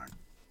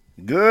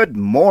Good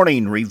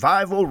morning,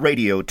 Revival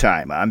Radio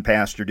Time. I'm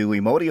Pastor Dewey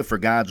Modi of For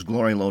God's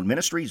Glory Alone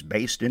Ministries,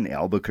 based in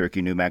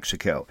Albuquerque, New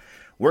Mexico.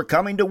 We're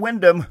coming to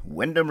Windham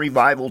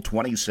Revival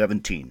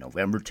 2017,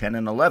 November 10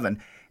 and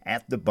 11,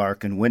 at the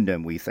Bark in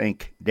Windham. We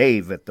thank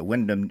Dave at the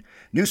Windham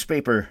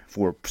newspaper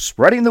for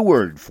spreading the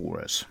word for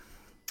us.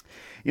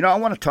 You know, I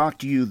want to talk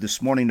to you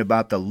this morning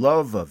about the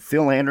love of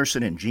Phil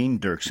Anderson and Jean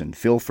Dirksen.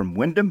 Phil from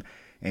Windham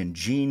and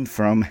Jean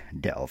from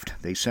Delft.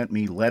 They sent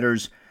me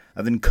letters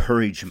of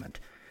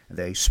encouragement.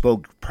 They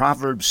spoke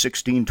Proverbs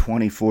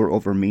 16:24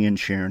 over me and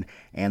Sharon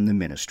and the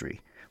ministry.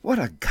 What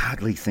a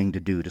godly thing to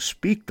do, to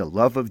speak the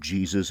love of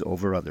Jesus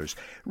over others.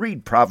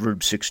 Read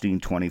Proverbs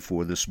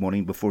 16:24 this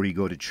morning before you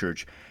go to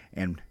church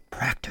and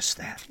practice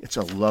that. It's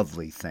a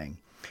lovely thing.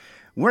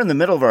 We're in the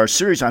middle of our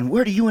series on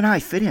where do you and I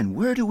fit in?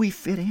 Where do we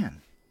fit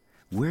in?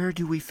 Where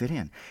do we fit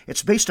in?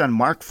 It's based on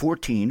Mark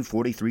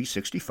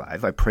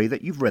 14:43-65. I pray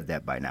that you've read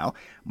that by now.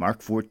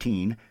 Mark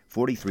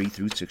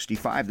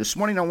 14:43-65. This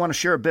morning I want to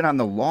share a bit on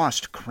the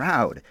lost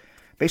crowd,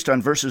 based on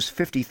verses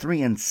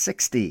 53 and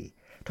 60,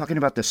 talking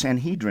about the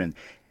Sanhedrin.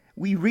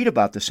 We read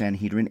about the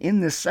Sanhedrin in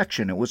this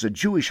section. It was a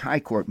Jewish high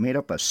court made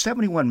up of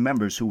 71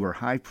 members who were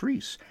high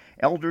priests,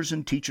 elders,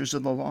 and teachers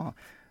of the law.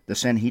 The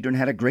Sanhedrin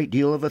had a great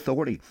deal of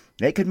authority.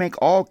 They could make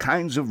all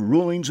kinds of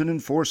rulings and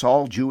enforce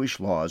all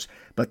Jewish laws,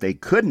 but they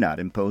could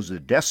not impose a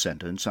death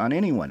sentence on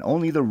anyone.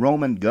 Only the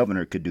Roman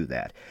governor could do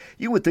that.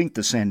 You would think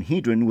the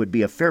Sanhedrin would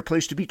be a fair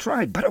place to be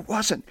tried, but it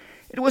wasn't.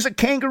 It was a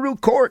kangaroo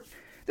court.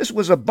 This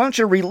was a bunch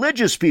of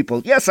religious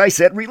people. Yes, I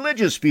said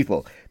religious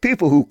people.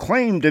 People who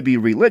claimed to be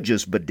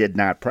religious but did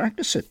not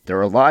practice it.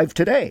 They're alive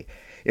today.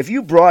 If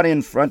you were brought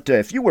in front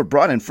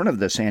of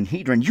the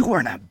Sanhedrin, you were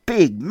in a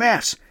big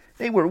mess.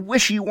 They were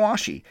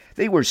wishy-washy.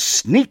 They were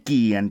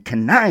sneaky and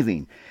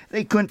conniving.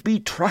 They couldn't be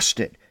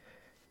trusted.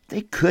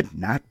 They could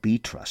not be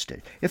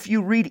trusted. If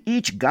you read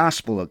each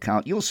gospel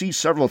account, you'll see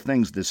several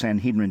things the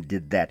Sanhedrin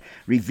did that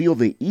reveal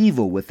the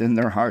evil within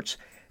their hearts.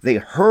 They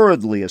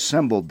hurriedly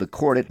assembled the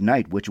court at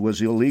night, which was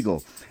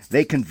illegal.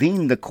 They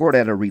convened the court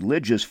at a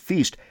religious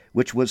feast,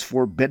 which was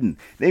forbidden.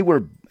 They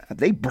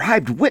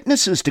bribed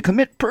witnesses to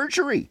commit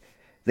perjury.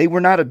 They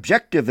were not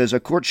objective as a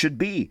court should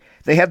be.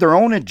 They had their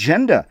own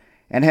agenda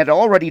and had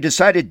already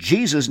decided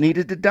Jesus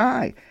needed to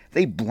die.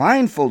 They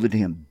blindfolded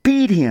him,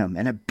 beat him,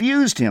 and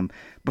abused him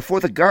before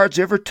the guards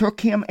ever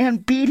took him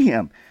and beat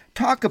him.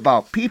 Talk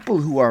about people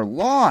who are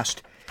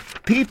lost.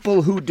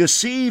 People who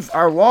deceive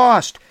are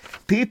lost.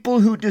 People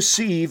who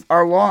deceive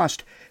are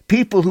lost.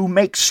 People who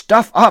make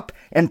stuff up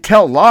and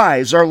tell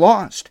lies are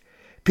lost.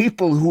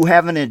 People who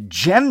have an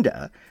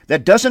agenda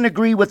that doesn't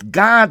agree with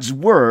God's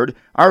word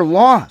are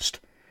lost.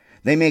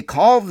 They may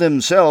call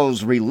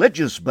themselves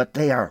religious, but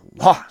they are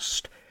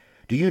lost.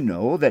 Do you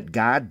know that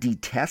God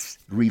detests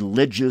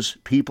religious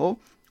people?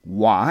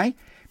 Why?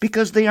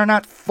 Because they are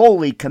not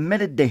fully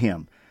committed to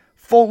Him,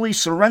 fully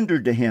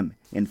surrendered to Him.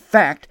 In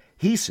fact,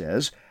 He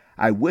says,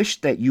 I wish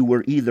that you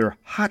were either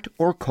hot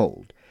or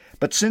cold,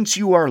 but since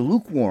you are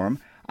lukewarm,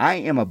 I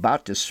am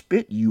about to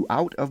spit you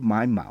out of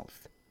my mouth.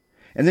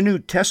 In the New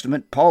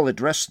Testament, Paul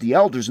addressed the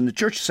elders in the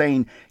church,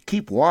 saying,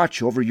 keep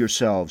watch over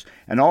yourselves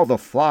and all the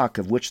flock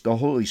of which the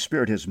Holy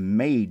Spirit has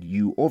made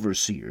you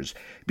overseers.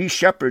 Be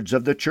shepherds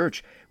of the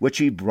church, which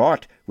he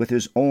bought with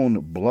his own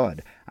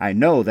blood. I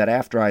know that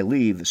after I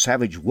leave,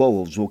 savage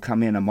wolves will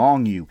come in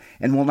among you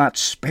and will not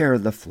spare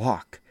the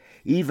flock.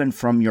 Even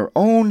from your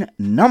own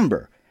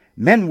number,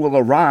 men will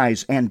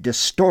arise and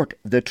distort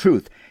the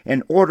truth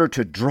in order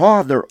to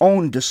draw their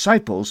own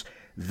disciples.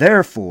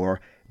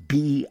 Therefore,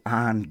 be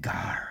on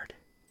guard.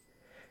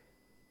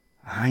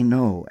 I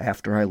know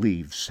after I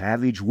leave,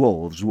 savage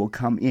wolves will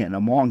come in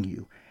among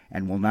you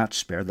and will not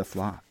spare the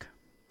flock.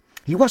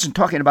 He wasn't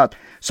talking about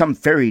some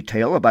fairy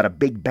tale about a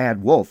big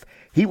bad wolf.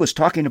 He was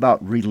talking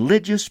about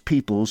religious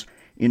peoples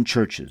in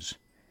churches.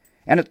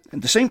 And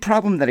the same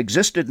problem that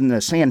existed in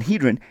the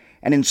Sanhedrin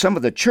and in some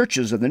of the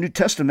churches of the New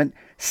Testament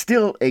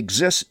still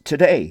exists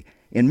today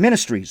in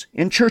ministries,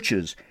 in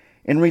churches,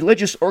 in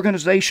religious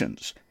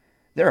organizations.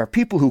 There are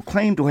people who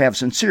claim to have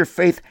sincere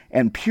faith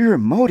and pure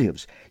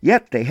motives,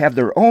 yet they have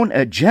their own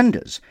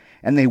agendas,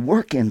 and they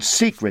work in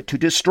secret to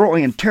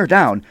destroy and tear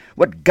down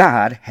what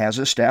God has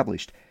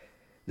established.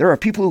 There are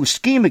people who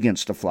scheme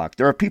against the flock.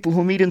 There are people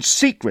who meet in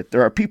secret.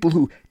 There are people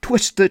who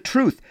twist the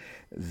truth.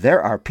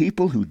 There are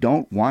people who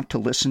don't want to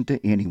listen to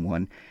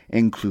anyone,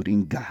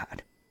 including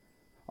God.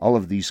 All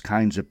of these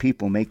kinds of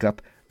people make up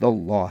the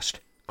lost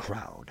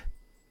crowd.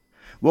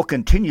 We'll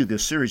continue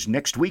this series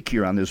next week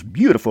here on this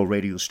beautiful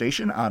radio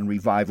station on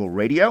Revival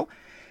Radio.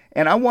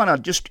 And I want to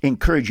just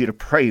encourage you to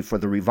pray for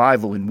the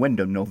revival in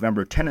Windham,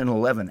 November 10 and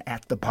 11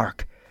 at the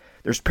Bark.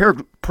 There's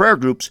prayer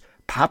groups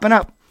popping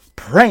up,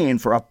 praying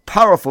for a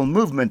powerful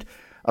movement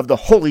of the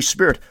Holy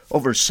Spirit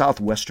over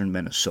southwestern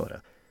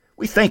Minnesota.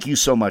 We thank you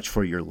so much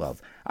for your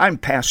love. I'm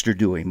Pastor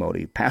Dewey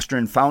Modi, pastor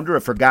and founder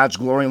of For God's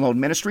Glory Alone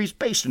Ministries,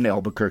 based in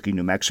Albuquerque,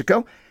 New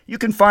Mexico. You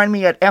can find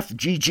me at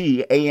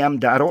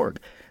fggam.org.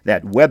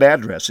 That web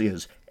address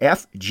is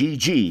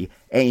fggam.org.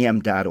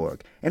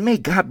 And may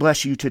God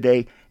bless you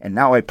today, and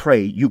now I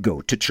pray you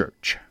go to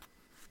church.